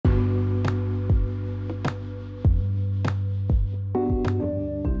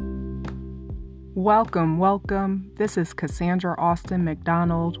Welcome, welcome. This is Cassandra Austin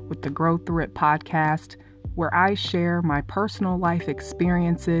McDonald with the Grow Through It podcast, where I share my personal life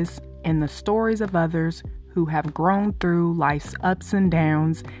experiences and the stories of others who have grown through life's ups and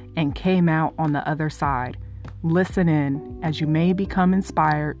downs and came out on the other side. Listen in as you may become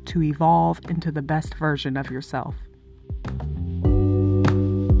inspired to evolve into the best version of yourself.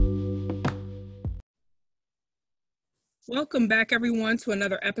 Welcome back, everyone, to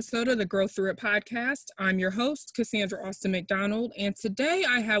another episode of the Grow Through It podcast. I'm your host, Cassandra Austin McDonald, and today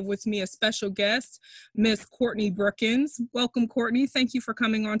I have with me a special guest, Miss Courtney Brookins. Welcome, Courtney. Thank you for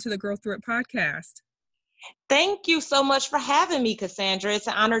coming on to the Grow Through It podcast. Thank you so much for having me, Cassandra. It's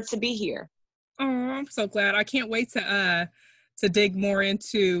an honor to be here. Oh, I'm so glad. I can't wait to dig more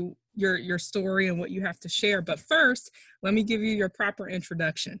into your story and what you have to share. But first, let me give you your proper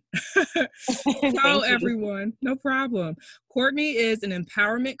introduction. So everyone, no problem. Courtney is an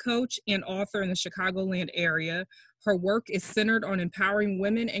empowerment coach and author in the Chicagoland area. Her work is centered on empowering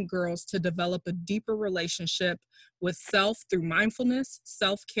women and girls to develop a deeper relationship with self through mindfulness,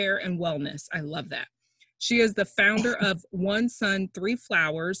 self-care, and wellness. I love that. She is the founder of One Sun, Three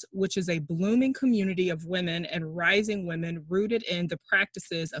Flowers, which is a blooming community of women and rising women rooted in the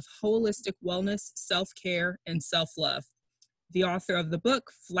practices of holistic wellness, self-care, and self-love. The author of the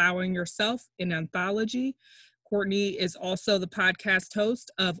book, Flowering Yourself, an anthology. Courtney is also the podcast host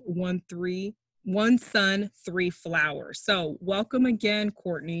of One Sun, Three Flowers. So welcome again,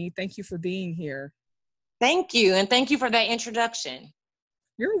 Courtney. Thank you for being here. Thank you. And thank you for that introduction.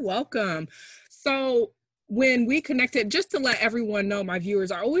 You're welcome. So when we connected, just to let everyone know, my viewers,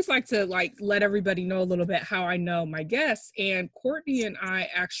 I always like to let everybody know a little bit how I know my guests. And Courtney and I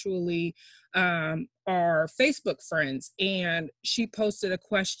actually are Facebook friends. And she posted a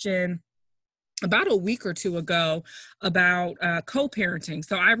question about a week or two ago about co-parenting.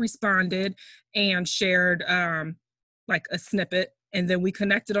 So I responded and shared a snippet. And then we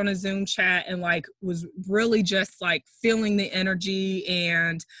connected on a Zoom chat and was really just feeling the energy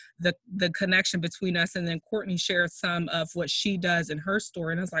and the connection between us. And then Courtney shared some of what she does in her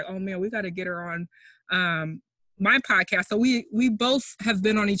story. And I was like, oh man, we got to get her on my podcast. So we both have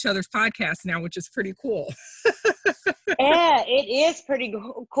been on each other's podcasts now, which is pretty cool. Yeah, it is pretty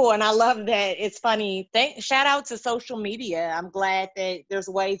cool. And I love that. It's funny. Shout out to social media. I'm glad that there's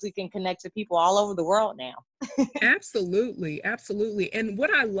ways we can connect to people all over the world now. Absolutely. Absolutely. And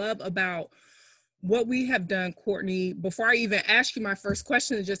what I love about what we have done, Courtney, before I even ask you my first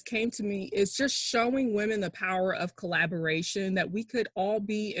question that just came to me, is just showing women the power of collaboration, that we could all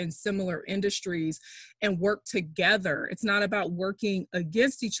be in similar industries and work together. It's not about working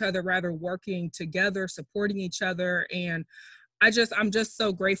against each other, rather working together, supporting each other. And I'm just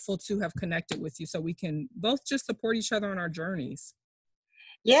so grateful to have connected with you so we can both just support each other on our journeys.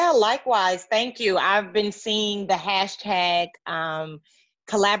 Yeah, likewise. Thank you. I've been seeing the hashtag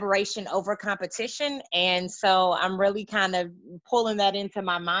collaboration over competition. And so I'm really kind of pulling that into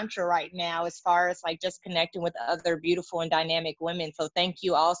my mantra right now as far as just connecting with other beautiful and dynamic women. So thank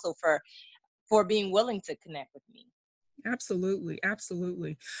you also for being willing to connect with me. Absolutely.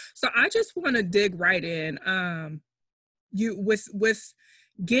 Absolutely. So I just want to dig right in. You with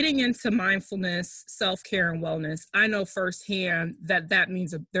getting into mindfulness, self-care, and wellness, I know firsthand that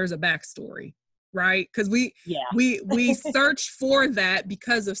means there's a backstory, right? Because we search for that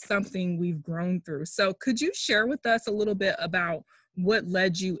because of something we've grown through. So could you share with us a little bit about what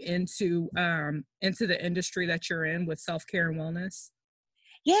led you into the industry that you're in with self-care and wellness?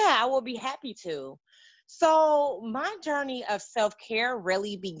 Yeah, I will be happy to. So my journey of self-care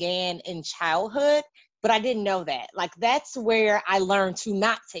really began in childhood, but I didn't know that. That's where I learned to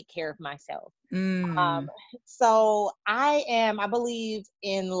not take care of myself. So I believe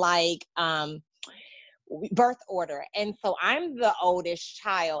in birth order. And so I'm the oldest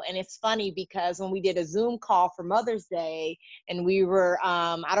child. And it's funny because when we did a Zoom call for Mother's Day and we were,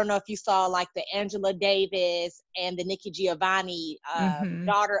 I don't know if you saw the Angela Davis and the Nikki Giovanni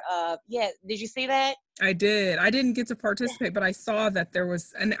daughter of, did you see that? I did. I didn't get to participate, but I saw that there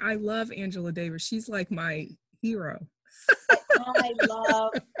was, and I love Angela Davis. She's my hero. I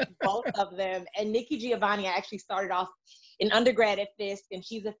love both of them. And Nikki Giovanni, I actually started off in undergrad at Fisk, and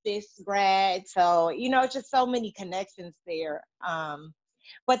she's a Fisk grad. So, it's just so many connections there.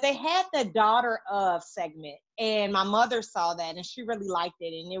 But they had the daughter of segment, and my mother saw that, and she really liked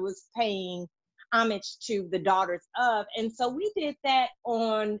it. And it was paying homage to the daughters of. And so we did that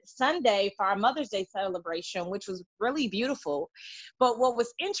on Sunday for our Mother's Day celebration, which was really beautiful. But what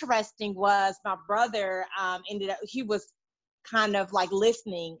was interesting was my brother ended up, he was kind of like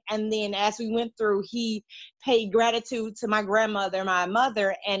listening. And then as we went through, he paid gratitude to my grandmother, my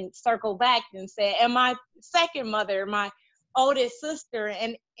mother, and circled back and said, and my second mother, my oldest sister.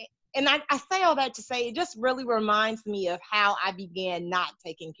 And I say all that to say, it just really reminds me of how I began not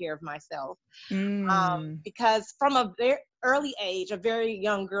taking care of myself. Because from a very early age, a very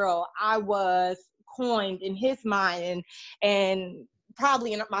young girl, I was coined in his mind and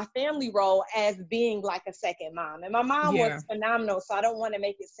probably in my family role as being like a second mom. And my mom was phenomenal, so I don't want to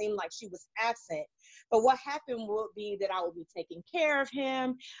make it seem like she was absent. But what happened would be that I would be taking care of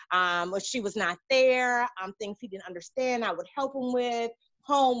him. When she was not there, things he didn't understand, I would help him with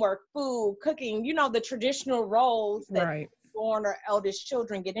homework, food, cooking, you know, the traditional roles that born or eldest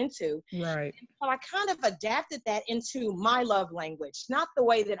children get into. Right. And so I kind of adapted that into my love language, not the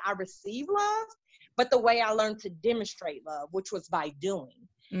way that I receive love, but the way I learned to demonstrate love, which was by doing.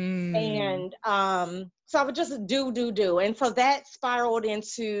 And so I would just do. And so that spiraled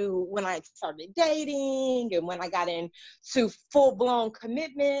into when I started dating and when I got into full-blown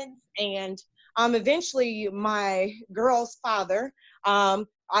commitments. And eventually my girl's father, I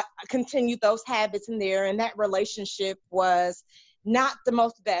continued those habits in there. And that relationship was not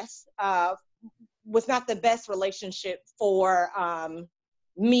the best relationship for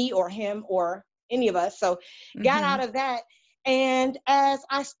me or him or any of us. So got out of that. And as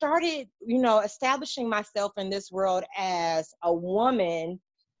I started, you know, establishing myself in this world as a woman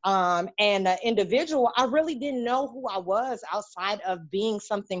and an individual, I really didn't know who I was outside of being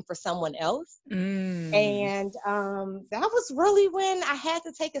something for someone else. And that was really when I had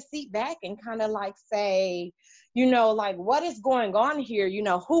to take a seat back and kind of like say, you know, like, what is going on here? You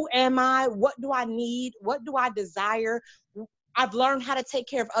know, who am I? What do I need? What do I desire? I've learned how to take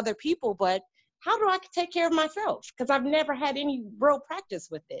care of other people, but how do I take care of myself? Because I've never had any real practice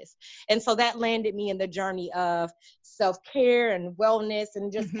with this. And so that landed me in the journey of self-care and wellness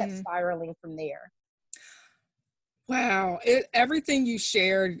and just kept spiraling from there. Wow. Everything you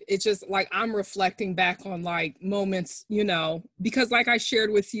shared, it's just like I'm reflecting back on like moments, you know, because like I shared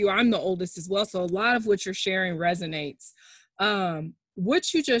with you, I'm the oldest as well. So a lot of what you're sharing resonates.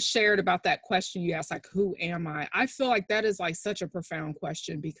 What you just shared about that question you asked, like, who am I? I feel like that is like such a profound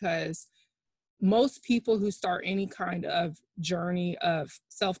question because most people who start any kind of journey of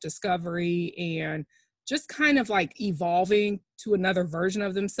self-discovery and just kind of like evolving to another version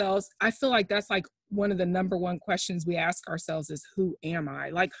of themselves, I feel like that's like one of the number one questions we ask ourselves is, who am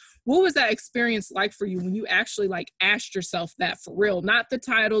I? Like, what was that experience like for you when you actually like asked yourself that for real? Not the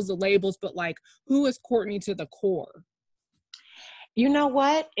titles, the labels, but like, who is Courtney to the core? You know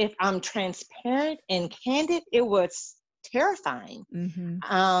what? If I'm transparent and candid, it was terrifying.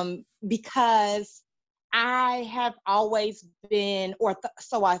 Because I have always been,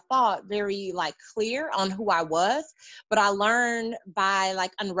 so I thought, very like clear on who I was, but I learned by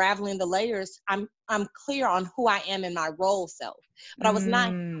like unraveling the layers, I'm clear on who I am in my role self, but I was not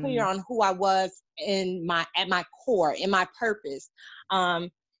clear on who I was at my core, in my purpose.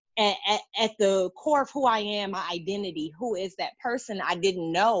 At the core of who I am, my identity, who is that person, I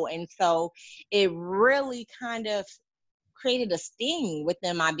didn't know. And so it really kind of created a sting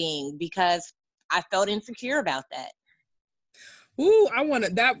within my being because I felt insecure about that. Ooh, I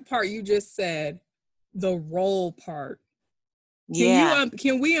wanted that part you just said, the role part.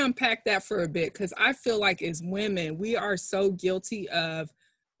 Can we unpack that for a bit? Because I feel like as women, we are so guilty of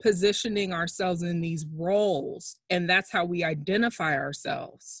positioning ourselves in these roles, and that's how we identify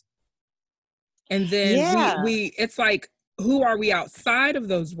ourselves. And then we it's like, who are we outside of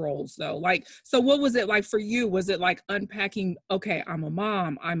those roles though? Like, so what was it like for you? Was it like unpacking, okay, I'm a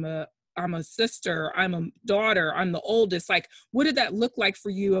mom, I'm a sister, I'm a daughter, I'm the oldest. Like, what did that look like for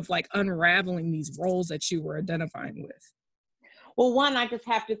you of like unraveling these roles that you were identifying with? Well, one, I just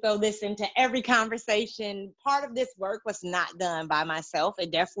have to throw this into every conversation. Part of this work was not done by myself.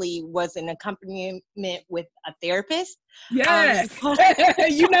 It definitely was an accompaniment with a therapist. Yes.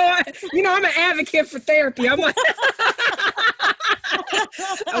 you know, I'm an advocate for therapy. I'm like,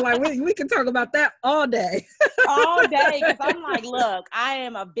 we can talk about that all day. All day. Because I'm like, look, I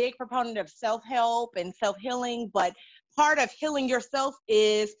am a big proponent of self-help and self-healing, but part of healing yourself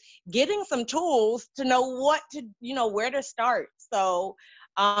is getting some tools to know where to start. So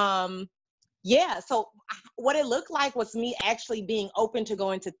Yeah. So what it looked like was me actually being open to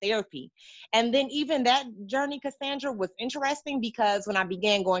going to therapy. And then even that journey, Cassandra, was interesting because when I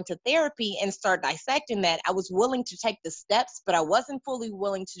began going to therapy and start dissecting that, I was willing to take the steps, but I wasn't fully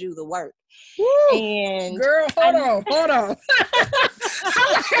willing to do the work. Woo! And Girl, hold on.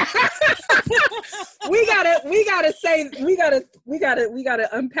 we gotta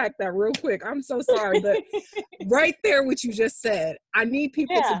unpack that real quick. I'm so sorry, but right there, what you just said, I need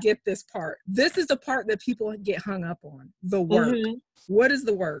people to yeah. get this part. This is the part that people get hung up on. The work. Mm-hmm. What is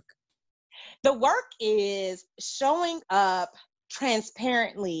the work? The work is showing up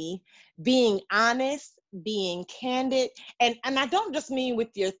transparently, being honest, being candid. And I don't just mean with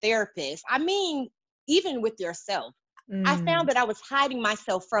your therapist, I mean, even with yourself. I found that I was hiding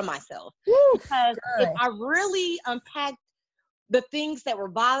myself from myself Woo, because if girl. I really unpacked the things that were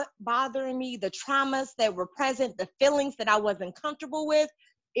bothering me, the traumas that were present, the feelings that I wasn't comfortable with,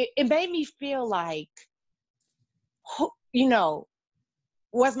 it made me feel like, you know,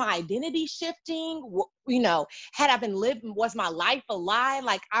 was my identity shifting? Had I been living, was my life a lie?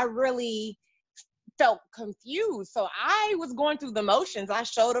 Like, I really felt confused. So I was going through the motions. I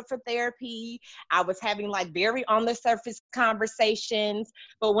showed up for therapy. I was having like very on the surface conversations.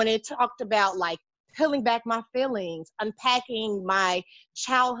 But when it talked about like peeling back my feelings, unpacking my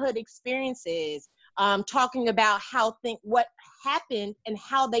childhood experiences, talking about what happened and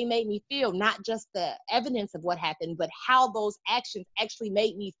how they made me feel, not just the evidence of what happened, but how those actions actually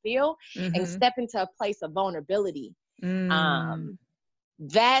made me feel, and Mm-hmm. step into a place of vulnerability. Mm.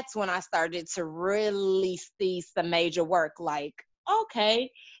 That's when I started to really see some major work. Like,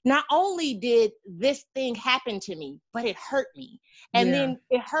 okay, not only did this thing happen to me, but it hurt me. And Yeah. then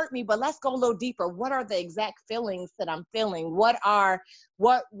it hurt me, but let's go a little deeper. What are the exact feelings that I'm feeling? What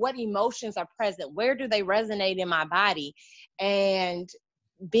emotions are present? Where do they resonate in my body? And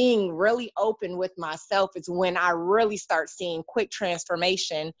being really open with myself is when I really start seeing quick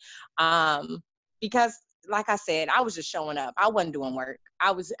transformation. Because like I said, I was just showing up. I wasn't doing work.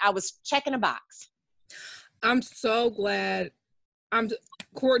 I was checking a box. I'm so glad.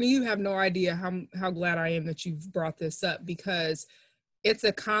 Courtney, you have no idea how glad I am that you've brought this up, because it's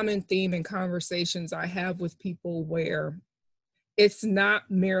a common theme in conversations I have with people where it's not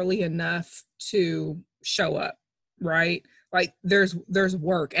merely enough to show up, right? Like there's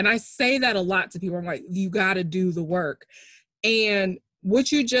work. And I say that a lot to people. I'm like, you got to do the work. And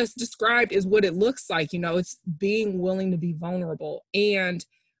what you just described is what it looks like. It's being willing to be vulnerable and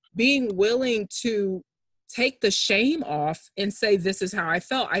being willing to take the shame off and say, this is how I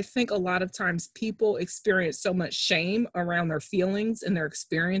felt. I think a lot of times people experience so much shame around their feelings and their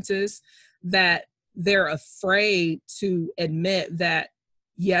experiences that they're afraid to admit that,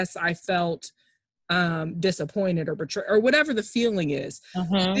 yes, I felt disappointed or betrayed or whatever the feeling is. Do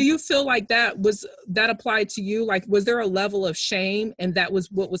Mm-hmm. you feel like that applied to you? Like, was there a level of shame and that was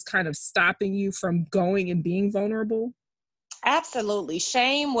what was kind of stopping you from going and being vulnerable? Absolutely.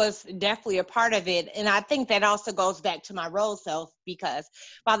 Shame was definitely a part of it. And I think that also goes back to my role self, because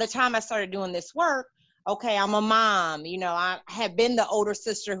by the time I started doing this work, okay, I'm a mom, I had been the older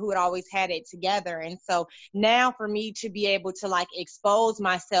sister who had always had it together. And so now for me to be able to like expose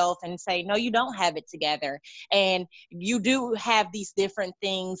myself and say, no, you don't have it together. And you do have these different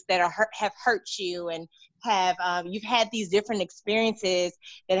things that have hurt you, and you've had these different experiences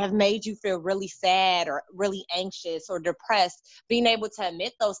that have made you feel really sad or really anxious or depressed. Being able to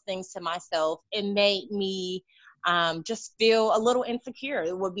admit those things to myself, it made me just feel a little insecure.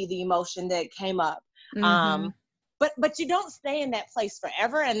 It would be the emotion that came up. Mm-hmm. Um, but you don't stay in that place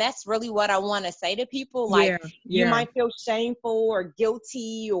forever. And that's really what I want to say to people. Like, Yeah, you yeah. might feel shameful or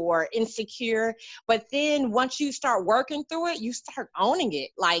guilty or insecure, but then once you start working through it, you start owning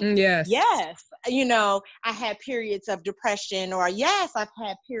it. Like, Yes. yes, I had periods of depression, or yes, I've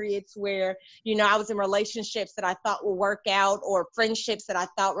had periods where, I was in relationships that I thought would work out, or friendships that I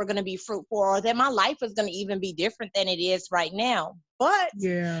thought were going to be fruitful, or that my life was going to even be different than it is right now. But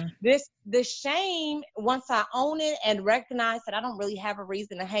Yeah. the shame, once I own it and recognize that I don't really have a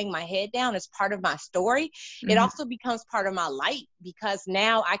reason to hang my head down as part of my story, it Mm-hmm. also becomes part of my light, because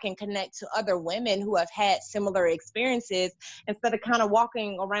now I can connect to other women who have had similar experiences, instead of kind of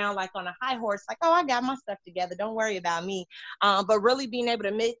walking around like on a high horse, like, oh, I got my stuff together, don't worry about me. But really being able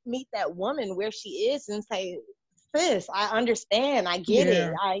to meet that woman where she is and say, sis, I understand, I get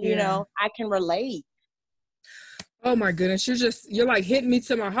it, Yeah, yeah. I can relate. Oh my goodness, you're like hitting me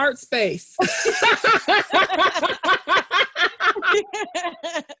to my heart space.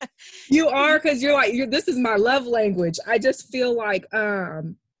 You are, because this is my love language. I just feel like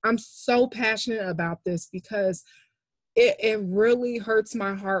I'm so passionate about this, because it really hurts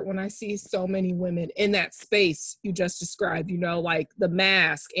my heart when I see so many women in that space you just described, you know, like the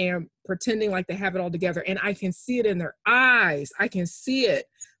mask and pretending like they have it all together. And I can see it in their eyes. I can see it,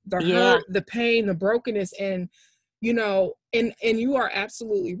 the Yeah. hurt, the pain, the brokenness. And, you know, and you are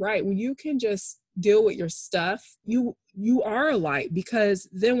absolutely right. When you can just deal with your stuff, you are a light, because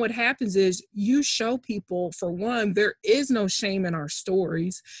then what happens is you show people, for one, there is no shame in our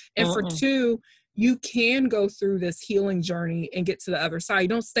stories. And for two, you can go through this healing journey and get to the other side. You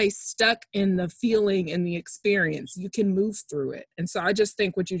don't stay stuck in the feeling and the experience. You can move through it. And so I just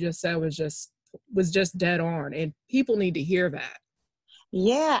think what you just said was just dead on, and people need to hear that.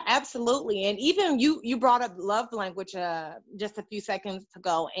 Yeah, absolutely. And even you brought up love language just a few seconds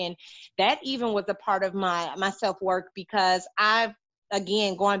ago, and that even was a part of my self-work, because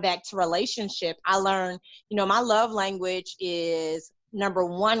again, going back to relationship, I learned, you know, my love language is number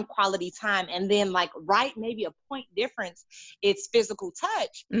one, quality time, and then like maybe a point difference, it's physical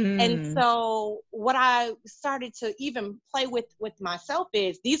touch. And so what I started to even play with myself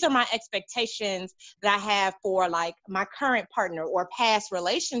is, these are my expectations that I have for like my current partner or past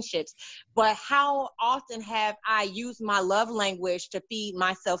relationships, but how often have I used my love language to feed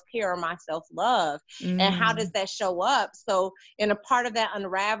my self-care or my self-love? And how does that show up? So in a part of that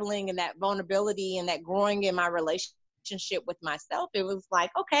unraveling and that vulnerability and that growing in my relationship with myself, it was like,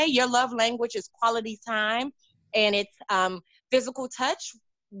 okay, your love language is quality time, and it's physical touch.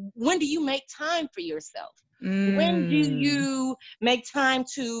 When do you make time for yourself? When do you make time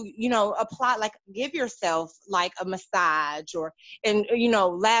to, you know, apply, like give yourself like a massage, and you know,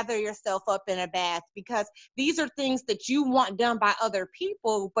 lather yourself up in a bath? Because these are things that you want done by other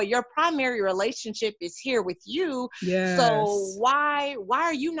people, but your primary relationship is here with you. Yes. So why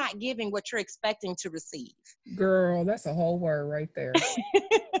are you not giving what you're expecting to receive? Girl, that's a whole word right there.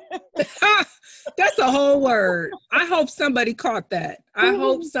 That's a whole word. I hope somebody caught that. I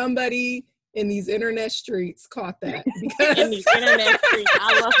hope somebody in these internet streets caught that, because in these internet streets,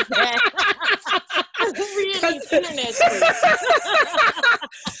 I love that. Internet streets.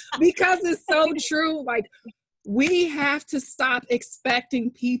 Because it's so true. Like, we have to stop expecting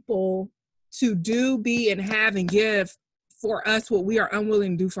people to do, be, and have, and give for us what we are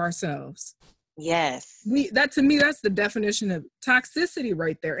unwilling to do for ourselves. Yes. That to me, that's the definition of toxicity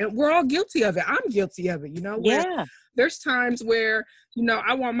right there. And we're all guilty of it. I'm guilty of it, you know? Yeah. There's times where, you know,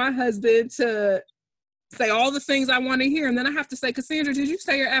 I want my husband to say all the things I want to hear. And then I have to say, Cassandra, did you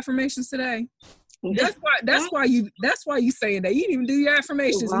say your affirmations today? That's why you saying that. You didn't even do your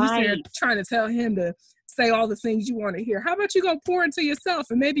affirmations. Right. And you're trying to tell him to say all the things you want to hear. How about you go pour into yourself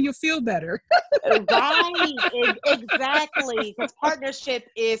and maybe you'll feel better? Right. Exactly. Because partnership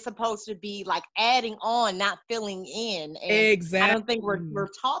is supposed to be like adding on, not filling in. And exactly. I don't think we're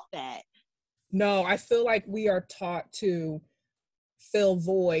taught that. No, I feel like we are taught to fill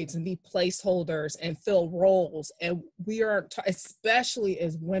voids and be placeholders and fill roles. And we are, especially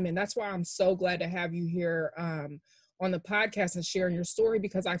as women, that's why I'm so glad to have you here on the podcast and sharing your story,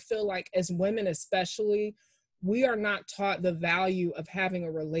 because I feel like as women especially, we are not taught the value of having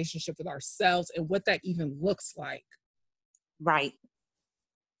a relationship with ourselves and what that even looks like. Right.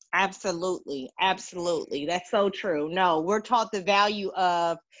 Absolutely. Absolutely. That's so true. No, we're taught the value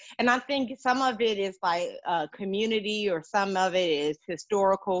of, and I think some of it is like community, or some of it is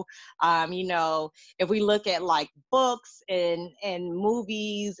historical. You know, if we look at like books and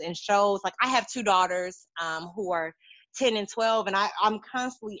movies and shows, like I have two daughters who are 10 and 12, and I'm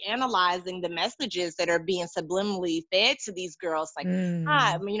constantly analyzing the messages that are being subliminally fed to these girls. Like,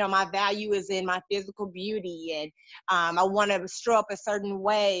 hi, you know, my value is in my physical beauty, and I want to show up a certain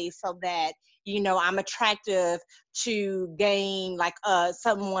way so that, you know, I'm attractive to gain like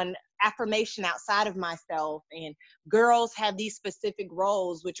someone affirmation outside of myself. And girls have these specific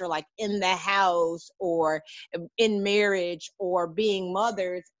roles, which are like in the house or in marriage or being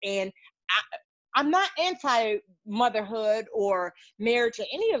mothers. And I'm not anti-motherhood or marriage or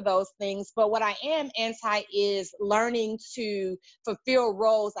any of those things, but what I am anti is learning to fulfill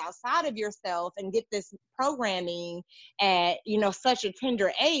roles outside of yourself and get this programming at, you know, such a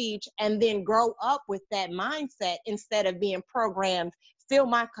tender age, and then grow up with that mindset instead of being programmed, fill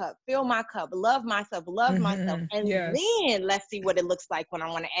my cup, love myself, and then let's see what it looks like when I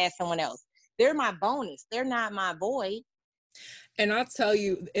want to add someone else. They're my bonus. They're not my void. And I'll tell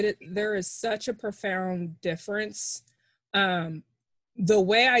you, there is such a profound difference. The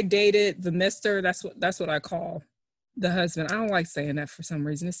way I dated the mister, that's what I call the husband. I don't like saying that for some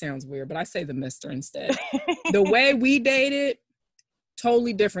reason. It sounds weird, but I say the mister instead. The way we dated,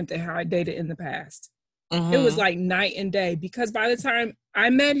 totally different than how I dated in the past. It was like night and day, because by the time I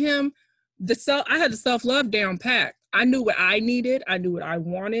met him, I had the self-love down packed. I knew what I needed. I knew what I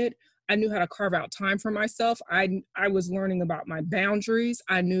wanted. I knew how to carve out time for myself. I was learning about my boundaries.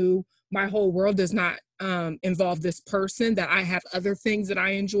 I knew my whole world does not involve this person, that I have other things that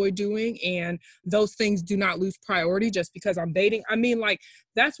I enjoy doing. And those things do not lose priority just because I'm dating. I mean, like,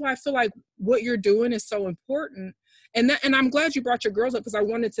 that's why I feel like what you're doing is so important. And I'm glad you brought your girls up, because I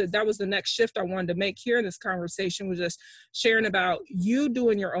wanted to, that was the next shift I wanted to make here in this conversation, was just sharing about you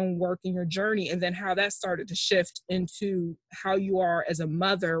doing your own work and your journey, and then how that started to shift into how you are as a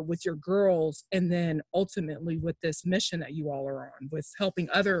mother with your girls, and then ultimately with this mission that you all are on, with helping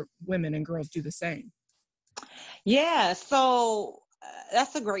other women and girls do the same. Yeah, so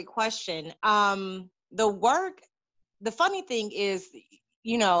that's a great question. The work, the funny thing is,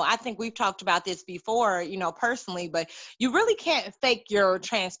 I think we've talked about this before, personally, but you really can't fake your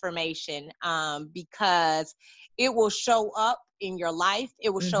transformation, because it will show up in your life. It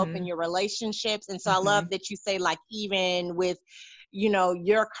will show up in your relationships. And so I love that you say, like, even with,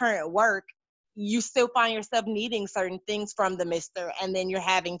 your current work, you still find yourself needing certain things from the mister, and then you're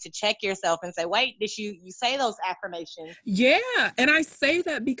having to check yourself and say, wait, did you say those affirmations? Yeah. And I say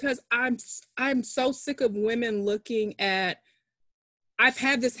that because I'm so sick of women looking at, I've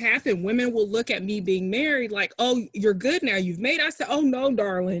had this happen. Women will look at me being married like, oh, you're good now, you've made. I said, oh no,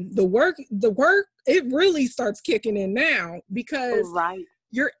 darling, the work, it really starts kicking in now, because Right.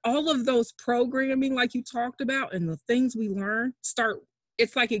 you're all of those programming, like you talked about, and the things we learn start,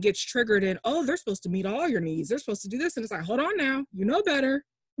 it's like it gets triggered in, oh, they're supposed to meet all your needs. They're supposed to do this. And it's like, hold on now, you know better.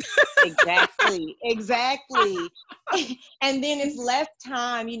 Exactly. And then it's less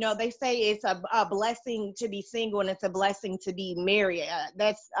time. They say it's a blessing to be single and it's a blessing to be married.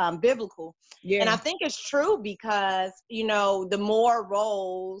 That's biblical. Yeah. And I think it's true because, the more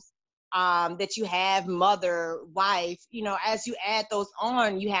roles that you have, mother, wife, as you add those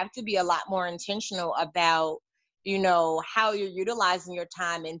on, you have to be a lot more intentional about, how you're utilizing your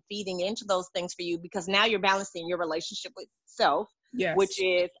time and feeding into those things for you, because now you're balancing your relationship with self. Yes. Which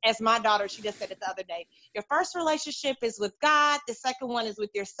is, as my daughter, she just said it the other day, your first relationship is with God, the second one is with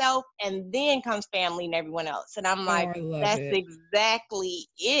yourself, and then comes family and everyone else. And I'm like, that's exactly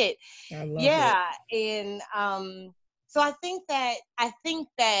it. I love it. And so I think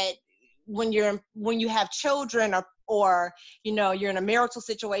that when you have children, or you're in a marital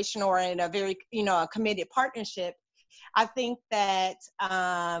situation or in a very a committed partnership, I think that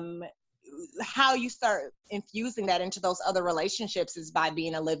how you start infusing that into those other relationships is by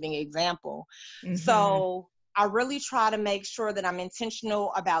being a living example. So I really try to make sure that I'm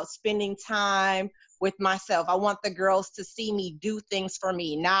intentional about spending time with myself. I want the girls to see me do things for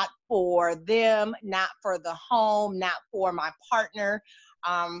me, not for them, not for the home, not for my partner,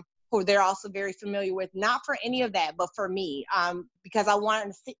 who they're also very familiar with, not for any of that, but for me, because I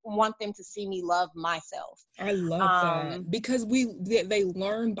want them to see me love myself. I love that, because they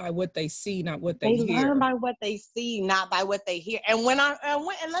learn by what they see, not what they hear. They learn by what they see, not by what they hear. And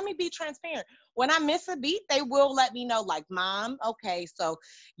and let me be transparent. When I miss a beat, they will let me know, like, Mom, okay, so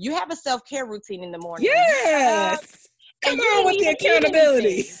you have a self-care routine in the morning. Yes. Come on with the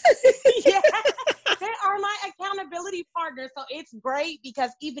accountability. Yeah. They are my accountability partners. So it's great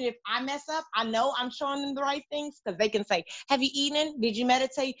because even if I mess up, I know I'm showing them the right things, because they can say, have you eaten? Did you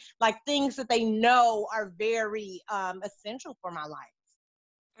meditate? Like, things that they know are very essential for my life.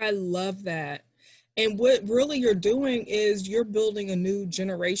 I love that. And what really you're doing is you're building a new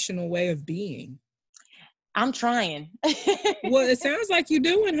generational way of being. I'm trying. Well, it sounds like you're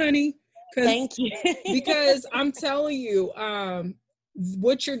doing, honey. Thank you. Because I'm telling you,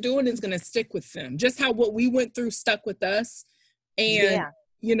 what you're doing is going to stick with them. Just how what we went through stuck with us. And,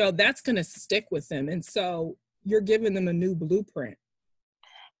 that's going to stick with them. And so you're giving them a new blueprint.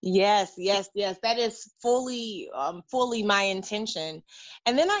 Yes. That is fully my intention.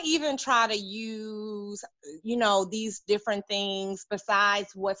 And then I even try to use, these different things besides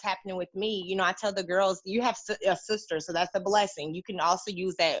what's happening with me. I tell the girls, you have a sister, so that's a blessing. You can also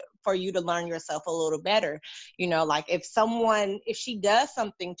use that for you to learn yourself a little better. Like if she does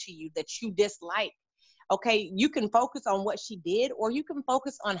something to you that you dislike, okay, you can focus on what she did, or you can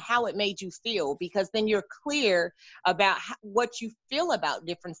focus on how it made you feel, because then you're clear about what you feel about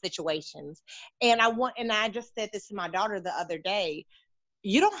different situations. And I just said this to my daughter the other day,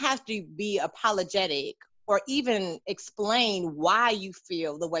 you don't have to be apologetic or even explain why you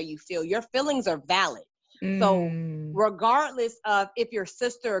feel the way you feel. Your feelings are valid. So regardless of if your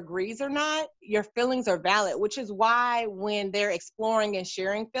sister agrees or not, your feelings are valid, which is why when they're exploring and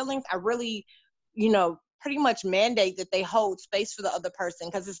sharing feelings, I really pretty much mandate that they hold space for the other person,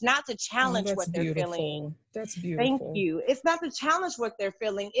 because it's not to challenge what they're feeling. That's beautiful. Thank you. It's not to challenge what they're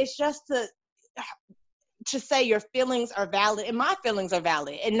feeling. It's just to to say your feelings are valid and my feelings are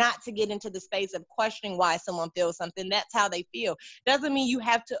valid, and not to get into the space of questioning why someone feels something. That's how they feel. Doesn't mean you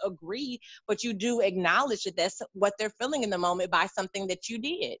have to agree, but you do acknowledge that that's what they're feeling in the moment by something that you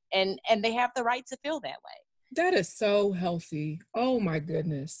did, and they have the right to feel that way. That is so healthy. Oh my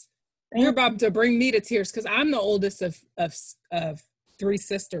goodness. You're Thank about you. to bring me to tears because I'm the oldest of three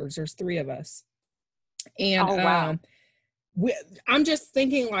sisters. There's three of us. And Oh wow. I'm just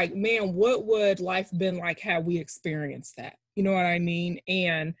thinking like, man, what would life been like had we experienced that? You know what I mean?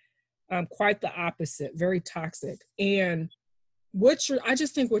 And quite the opposite, very toxic. And I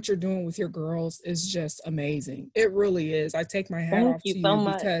just think what you're doing with your girls is just amazing. It really is. I take my hat Thank off you to so you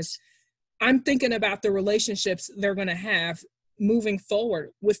much. because I'm thinking about the relationships they're going to have moving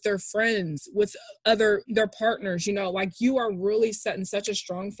forward with their friends, with their partners, like you are really setting such a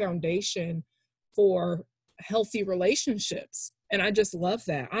strong foundation for healthy relationships. And I just love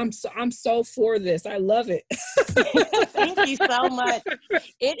that. I'm so for this. I love it. Thank you so much.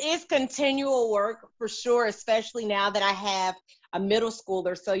 It is continual work for sure, especially now that I have a middle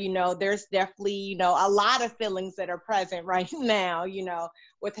schooler. So, there's definitely, a lot of feelings that are present right now,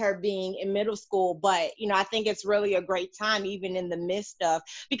 with her being in middle school. But, I think it's really a great time, even in the midst of,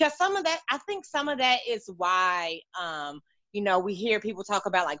 because I think some of that is why, we hear people talk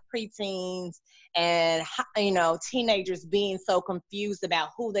about like preteens and, teenagers being so confused about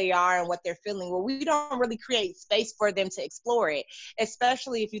who they are and what they're feeling. Well, we don't really create space for them to explore it,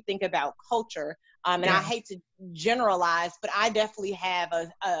 especially if you think about culture. And I Yeah. hate to generalize, but I definitely have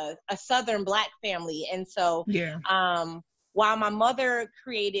a Southern Black family. And so, Yeah. while my mother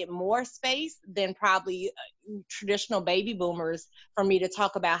created more space than probably traditional baby boomers for me to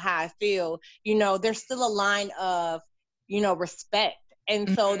talk about how I feel, there's still a line of, respect. And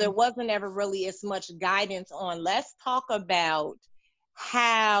so Mhm. there wasn't ever really as much guidance on, let's talk about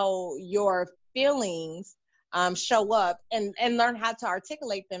how your feelings show up, and learn how to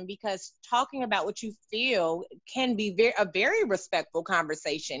articulate them, because talking about what you feel can be a very respectful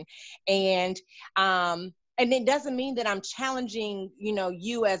conversation. And it doesn't mean that I'm challenging,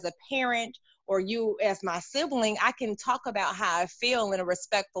 you as a parent or you as my sibling. I can talk about how I feel in a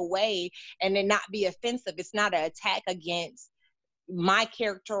respectful way and it not be offensive. It's not an attack against my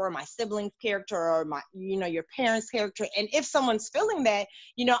character or my sibling's character or my, your parents' character. And if someone's feeling that,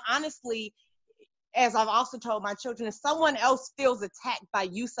 honestly, as I've also told my children, if someone else feels attacked by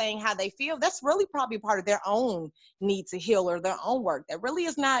you saying how they feel, that's really probably part of their own need to heal or their own work. That really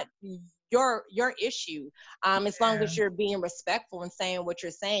is not your issue, as long Yeah. as you're being respectful and saying what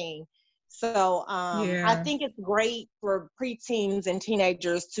you're saying. So I Yeah. think it's great for preteens and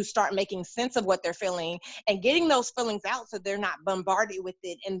teenagers to start making sense of what they're feeling and getting those feelings out so they're not bombarded with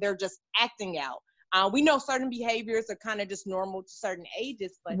it and they're just acting out. We know certain behaviors are kind of just normal to certain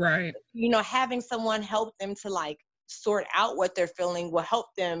ages, but Right. having someone help them to like sort out what they're feeling will help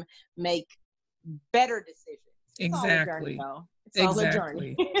them make better decisions. It's all a journey, Exactly. though. It's all a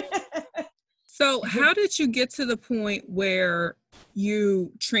journey. Exactly. So, how did you get to the point where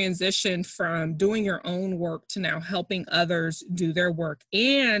you transitioned from doing your own work to now helping others do their work?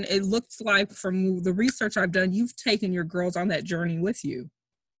 And it looks like from the research I've done, you've taken your girls on that journey with you.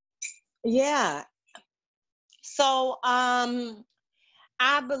 Yeah. So,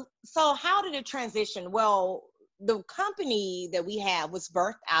 so how did it transition? Well, the company that we have was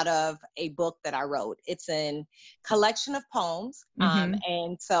birthed out of a book that I wrote. It's a collection of poems. Mm-hmm.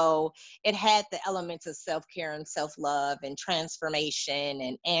 And so it had the elements of self-care and self-love and transformation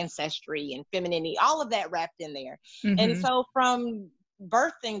and ancestry and femininity, all of that wrapped in there. And Mm-hmm. so from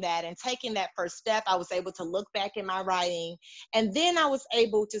birthing that and taking that first step, I was able to look back at my writing. And then I was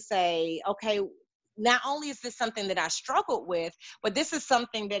able to say, okay, not only is this something that I struggled with, but this is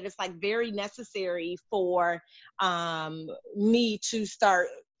something that is like very necessary for me to start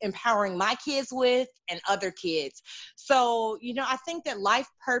empowering my kids with and other kids. So, I think that life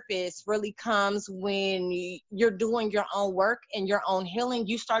purpose really comes when you're doing your own work and your own healing.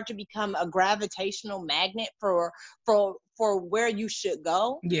 You start to become a gravitational magnet for where you should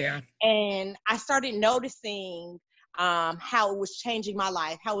go. Yeah. And I started noticing how it was changing my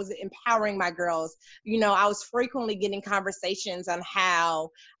life, how it was empowering my girls. I was frequently getting conversations on how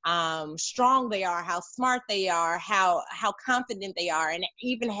strong they are, how smart they are, how confident they are, and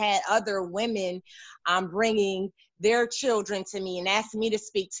even had other women bringing their children to me and asked me to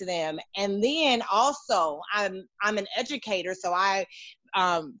speak to them. And then also, I'm an educator, so I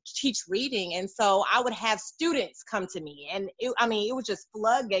teach reading, and so I would have students come to me, and it was just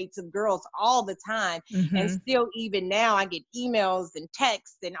floodgates of girls all the time. And Mm-hmm. still, even now, I get emails and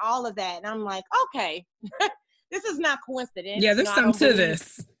texts and all of that, and I'm like, okay, this is not coincidence. Yeah, there's I something don't to believe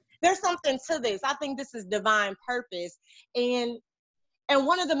this. there's something to this. I think this is divine purpose. And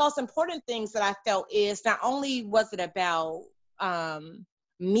one of the most important things that I felt is not only was it about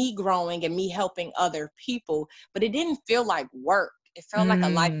me growing and me helping other people, but it didn't feel like work. It felt like a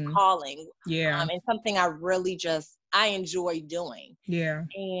life calling, Yeah. and something I enjoy doing. Yeah.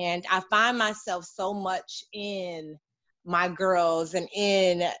 And I find myself so much in my girls and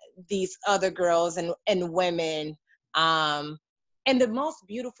in these other girls and women. And the most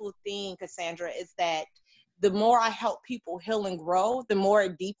beautiful thing, Cassandra, is that the more I help people heal and grow, the more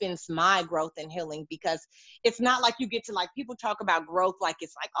it deepens my growth and healing, because it's not like you get to, like, people talk about growth like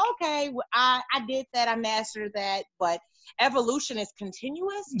it's like, okay, well, I did that, I mastered that, but evolution is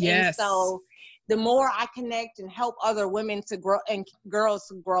continuous. Yes. And so the more I connect and help other women to grow and girls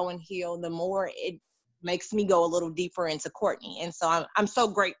to grow and heal, the more it makes me go a little deeper into Courtney. And so I'm so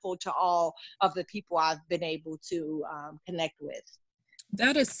grateful to all of the people I've been able to connect with.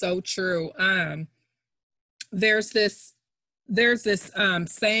 That is so true. There's this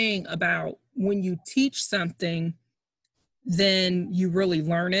saying about when you teach something, then you really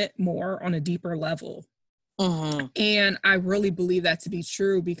learn it more on a deeper level. Mm-hmm. And I really believe that to be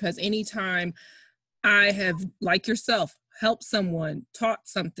true, because anytime I have, like yourself, helped someone, taught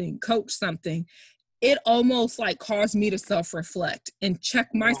something, coached something, it almost like caused me to self-reflect and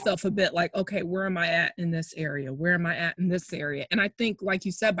check myself a bit, like, okay, where am I at in this area? Where am I at in this area? And I think, like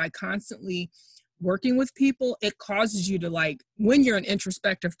you said, by constantly working with people, it causes you to, like, when you're an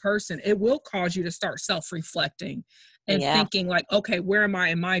introspective person, it will cause you to start self-reflecting and thinking like, okay, where am I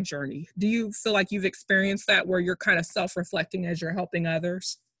in my journey? Do you feel like you've experienced that, where you're kind of self-reflecting as you're helping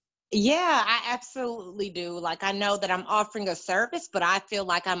others? Yeah, I absolutely do. Like, I know that I'm offering a service, but I feel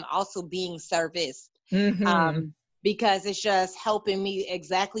like I'm also being serviced. Mm-hmm. Because it's just helping me,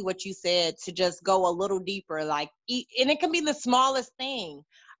 exactly what you said, to just go a little deeper. Like, and it can be the smallest thing.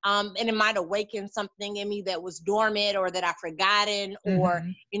 And it might awaken something in me that was dormant or that I've forgotten, or,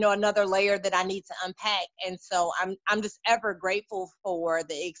 another layer that I need to unpack. And so I'm just ever grateful for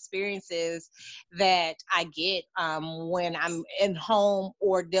the experiences that I get when I'm in home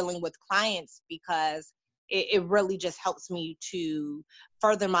or dealing with clients, because it really just helps me to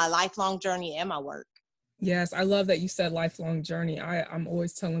further my lifelong journey and my work. Yes, I love that you said lifelong journey. I'm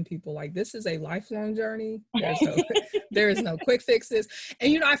always telling people, like, this is a lifelong journey. There is no quick fixes.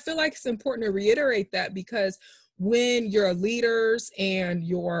 And, I feel like it's important to reiterate that, because when you're leaders and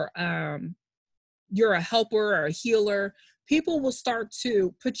you're a helper or a healer, people will start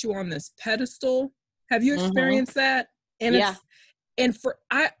to put you on this pedestal. Have you experienced that? And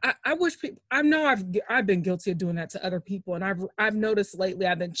I wish people, I know I've been guilty of doing that to other people. And I've noticed lately,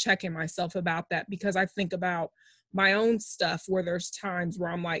 I've been checking myself about that, because I think about my own stuff, where there's times where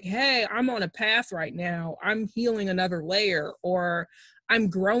I'm like, hey, I'm on a path right now. I'm healing another layer, or I'm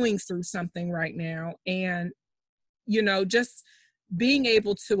growing through something right now. And, just being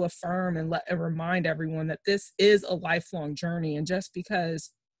able to affirm and remind everyone that this is a lifelong journey. And just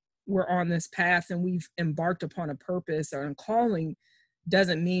because we're on this path and we've embarked upon a purpose or a calling,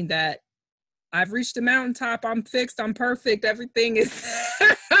 doesn't mean that I've reached the mountaintop, I'm fixed, I'm perfect, everything is.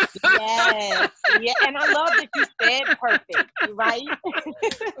 Yes. Yeah. And I love that you said perfect, right?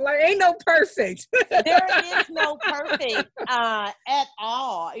 Like, ain't no perfect. There is no perfect at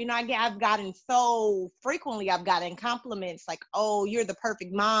all. I've gotten compliments like, oh, you're the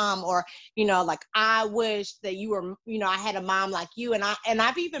perfect mom, or, like, I wish that you were, I had a mom like you. And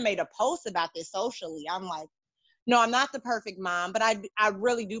I've even made a post about this socially. I'm like, no, I'm not the perfect mom, but I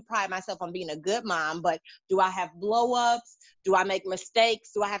really do pride myself on being a good mom. But do I have blow-ups? Do I make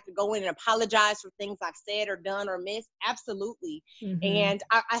mistakes? Do I have to go in and apologize for things I've said or done or missed? Absolutely. And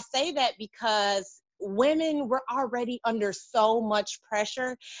I say that because women were already under so much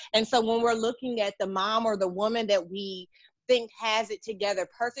pressure. And so when we're looking at the mom or the woman that we think has it together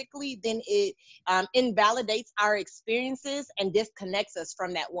perfectly, then it invalidates our experiences and disconnects us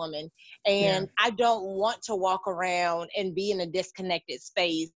from that woman. And I don't want to walk around and be in a disconnected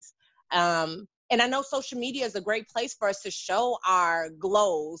space. And I know social media is a great place for us to show our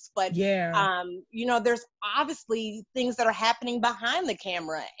glows, but there's obviously things that are happening behind the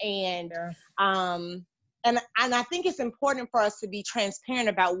camera. And and I think it's important for us to be transparent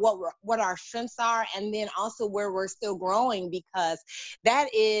about what our strengths are, and then also where we're still growing, because that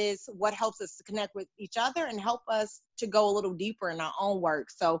is what helps us to connect with each other and help us to go a little deeper in our own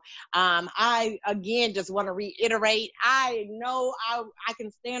work. So I, again, just want to reiterate, I know I can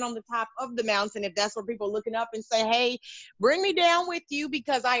stand on the top of the mountain if that's where people are looking up and say, hey, bring me down with you,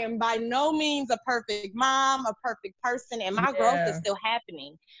 because I am by no means a perfect mom, a perfect person, and my growth is still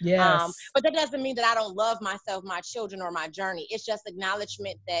happening. Yes. But that doesn't mean that I don't love myself, my children, or my journey. It's just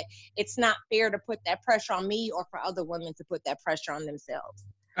acknowledgement that it's not fair to put that pressure on me or for other women to put that pressure on themselves.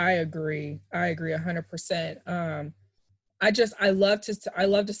 I agree 100%. I love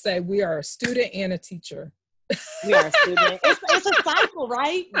to say we are a student and a teacher. We are a student. It's a cycle,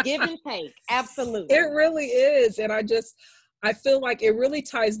 right? Give and take. Absolutely. It really is. And I feel like it really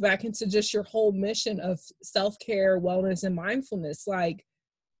ties back into just your whole mission of self-care, wellness, and mindfulness. Like,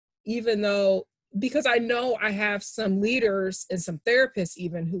 even though, because I know I have some leaders and some therapists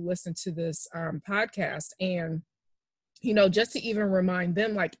even who listen to this podcast, and, you know, just to even remind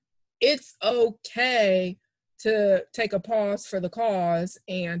them, like, it's okay to take a pause for the cause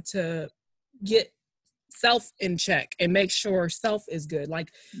and to get self in check and make sure self is good.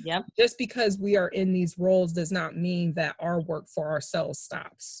 Like, yep. Just because we are in these roles does not mean that our work for ourselves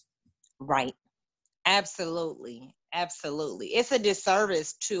stops. Right. Absolutely. Absolutely. It's a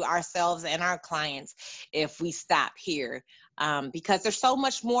disservice to ourselves and our clients if we stop here, because there's so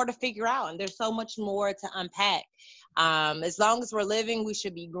much more to figure out and there's so much more to unpack. As long as we're living, we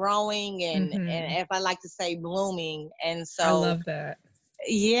should be growing and if I like to say, blooming. And so I love that.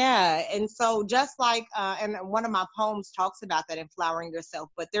 Yeah. And so just like, and one of my poems talks about that in Flowering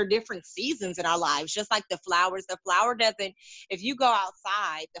Yourself, but there are different seasons in our lives, just like the flower doesn't, if you go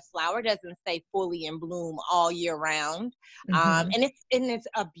outside, the flower doesn't stay fully in bloom all year round. And it's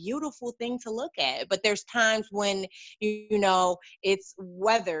a beautiful thing to look at, but there's times when, you know, it's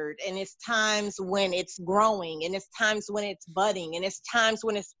weathered, and it's times when it's growing, and it's times when it's budding, and it's times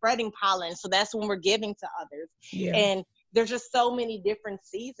when it's spreading pollen. So that's when we're giving to others. Yeah. And there's just so many different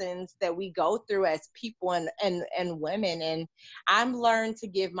seasons that we go through as people and women. And I'm learned to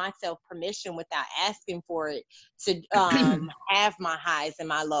give myself permission without asking for it to have my highs and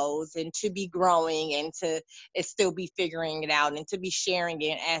my lows, and to be growing, and to still be figuring it out, and to be sharing it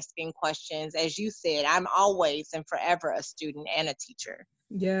and asking questions. As you said, I'm always and forever a student and a teacher.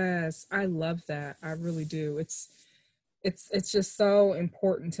 Yes, I love that. I really do. It's just so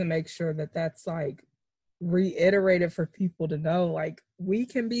important to make sure that that's like reiterated for people to know, like, we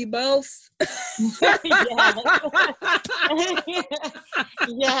can be both.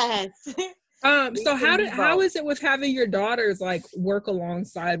 Yes. So how is it with having your daughters like work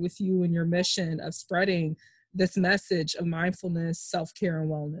alongside with you in your mission of spreading this message of mindfulness, self-care, and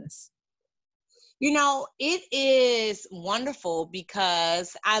wellness? You know, it is wonderful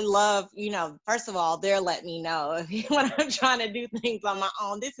because I love, you know, first of all, they'll let me know when I'm trying to do things on my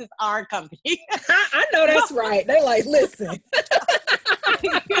own. This is our company. I know that's right. They're like, listen.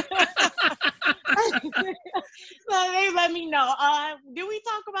 So they let me know. Do we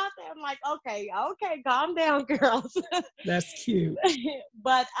talk about that? I'm like, okay, calm down, girls. That's cute.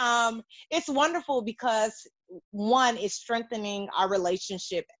 But it's wonderful because, one, it's strengthening our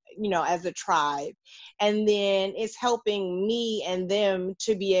relationship, you know, as a tribe, and then it's helping me and them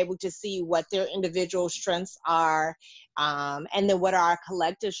to be able to see what their individual strengths are, and then what are our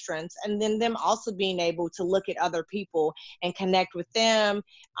collective strengths, and then them also being able to look at other people and connect with them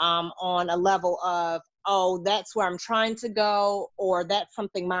on a level of, oh, that's where I'm trying to go, or that's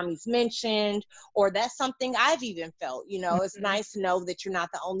something mommy's mentioned, or that's something I've even felt. You know, it's nice to know that you're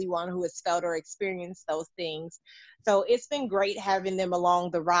not the only one who has felt or experienced those things. So it's been great having them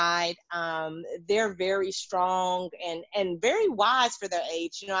along the ride. They're very strong and very wise for their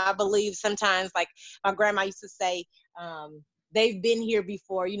age. You know, I believe sometimes, like my grandma used to say, they've been here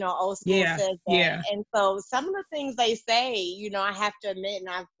before, you know, old school says that. Yeah. And so some of the things they say, you know, I have to admit, and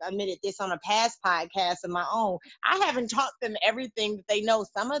I've admitted this on a past podcast of my own, I haven't taught them everything that they know.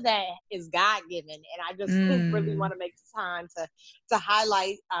 Some of that is God-given. And I just really want to make time to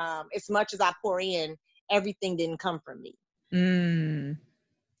highlight, as much as I pour in, everything didn't come from me.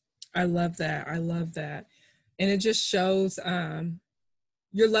 I love that. And it just shows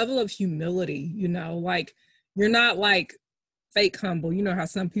your level of humility, you know, like, you're not like fake humble. You know how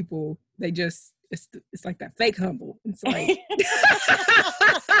some people, they just, it's like that fake humble. It's like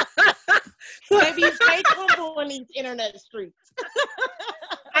maybe fake humble in these internet streets.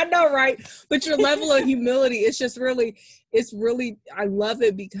 I know, right? But your level of humility, it's really, I love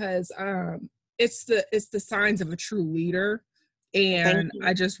it because it's the signs of a true leader. And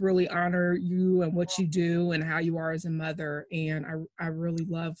I just really honor you and what you do and how you are as a mother. And I really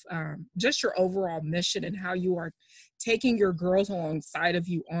love just your overall mission and how you are taking your girls alongside of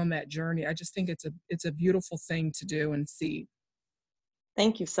you on that journey. I just think it's a beautiful thing to do and see.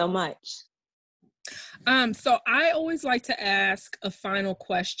 Thank you so much. So I always like to ask a final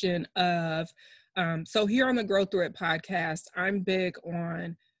question of, so here on the Grow Through It podcast, I'm big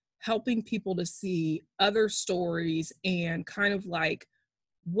on helping people to see other stories and kind of like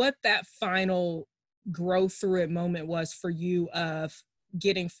what that final grow through it moment was for you of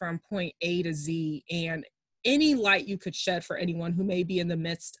getting from point A to Z, and any light you could shed for anyone who may be in the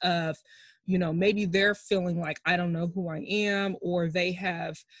midst of, you know, maybe they're feeling like, I don't know who I am, or they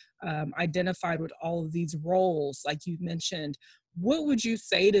have identified with all of these roles, like you mentioned. What would you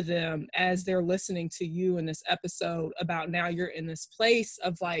say to them as they're listening to you in this episode about now you're in this place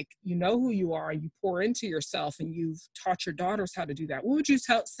of like, you know who you are, you pour into yourself and you've taught your daughters how to do that? What would you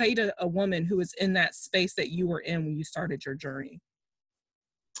say to a woman who is in that space that you were in when you started your journey?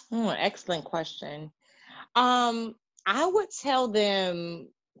 Oh, excellent question. I would tell them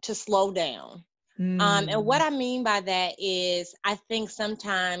to slow down. And what I mean by that is, I think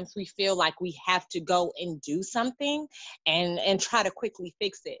sometimes we feel like we have to go and do something and try to quickly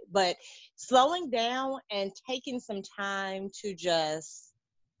fix it. But slowing down and taking some time to just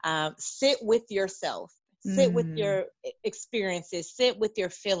sit with yourself, sit with your experiences, sit with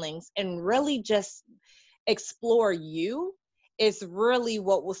your feelings, and really just explore you is really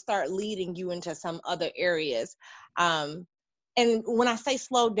what will start leading you into some other areas. And when I say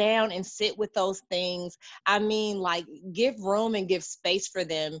slow down and sit with those things, I mean like give room and give space for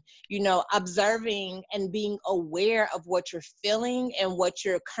them, you know, observing and being aware of what you're feeling and what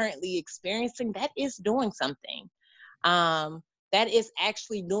you're currently experiencing. That is doing something. That is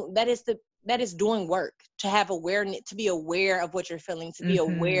actually doing, that is doing work, to have awareness, to be aware of what you're feeling, to be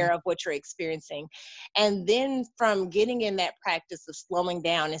aware of what you're experiencing. And then from getting in that practice of slowing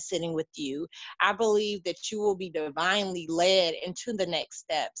down and sitting with you, I believe that you will be divinely led into the next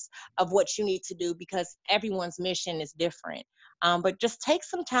steps of what you need to do, because everyone's mission is different. But just take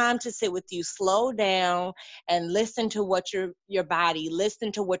some time to sit with you, slow down, and listen to what your body,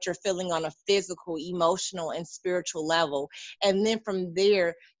 listen to what you're feeling on a physical, emotional, and spiritual level. And then from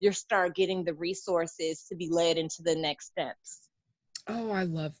there, you'll start getting the resources to be led into the next steps. Oh, I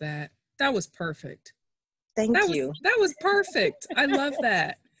love that. That was perfect. Thank you. That was perfect. I love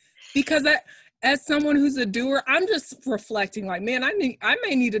that. Because as someone who's a doer, I'm just reflecting like, man, I may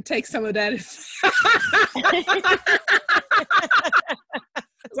need to take some of that.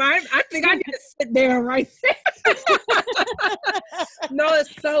 I think I need to sit there right there. No,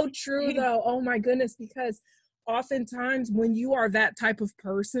 it's so true though. Oh my goodness, because oftentimes when you are that type of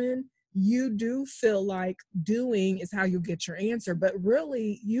person, you do feel like doing is how you'll get your answer. But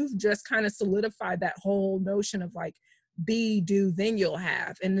really, you've just kind of solidified that whole notion of like, be, do, then you'll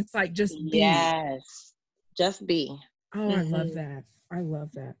have. And it's like, just be. Yes, just be. Oh, I love that. I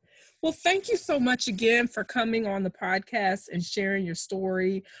love that. Well, thank you so much again for coming on the podcast and sharing your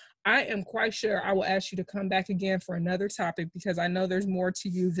story. I am quite sure I will ask you to come back again for another topic, because I know there's more to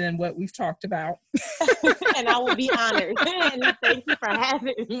you than what we've talked about. And I will be honored. And thank you for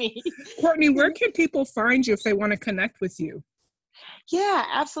having me. Courtney, where can people find you if they want to connect with you? Yeah,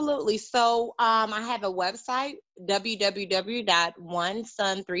 absolutely. So I have a website,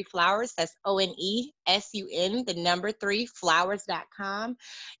 www.onesun3flowers, that's ONESUN, the number 3 flowers.com.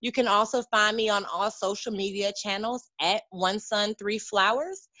 You can also find me on all social media channels at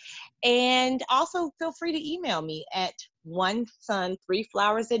onesun3flowers. And also feel free to email me at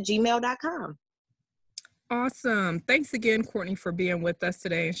onesun3flowers@gmail.com. Awesome. Thanks again, Courtney, for being with us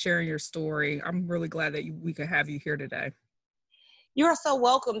today and sharing your story. I'm really glad that we could have you here today. You are so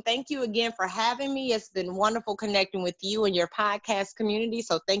welcome. Thank you again for having me. It's been wonderful connecting with you and your podcast community.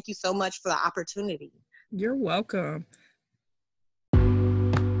 So thank you so much for the opportunity. You're welcome.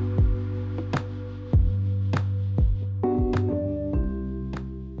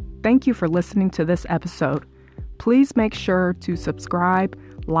 Thank you for listening to this episode. Please make sure to subscribe,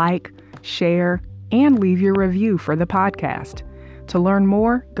 like, share, and leave your review for the podcast. To learn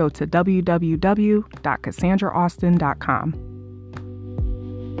more, go to www.cassandraaustin.com.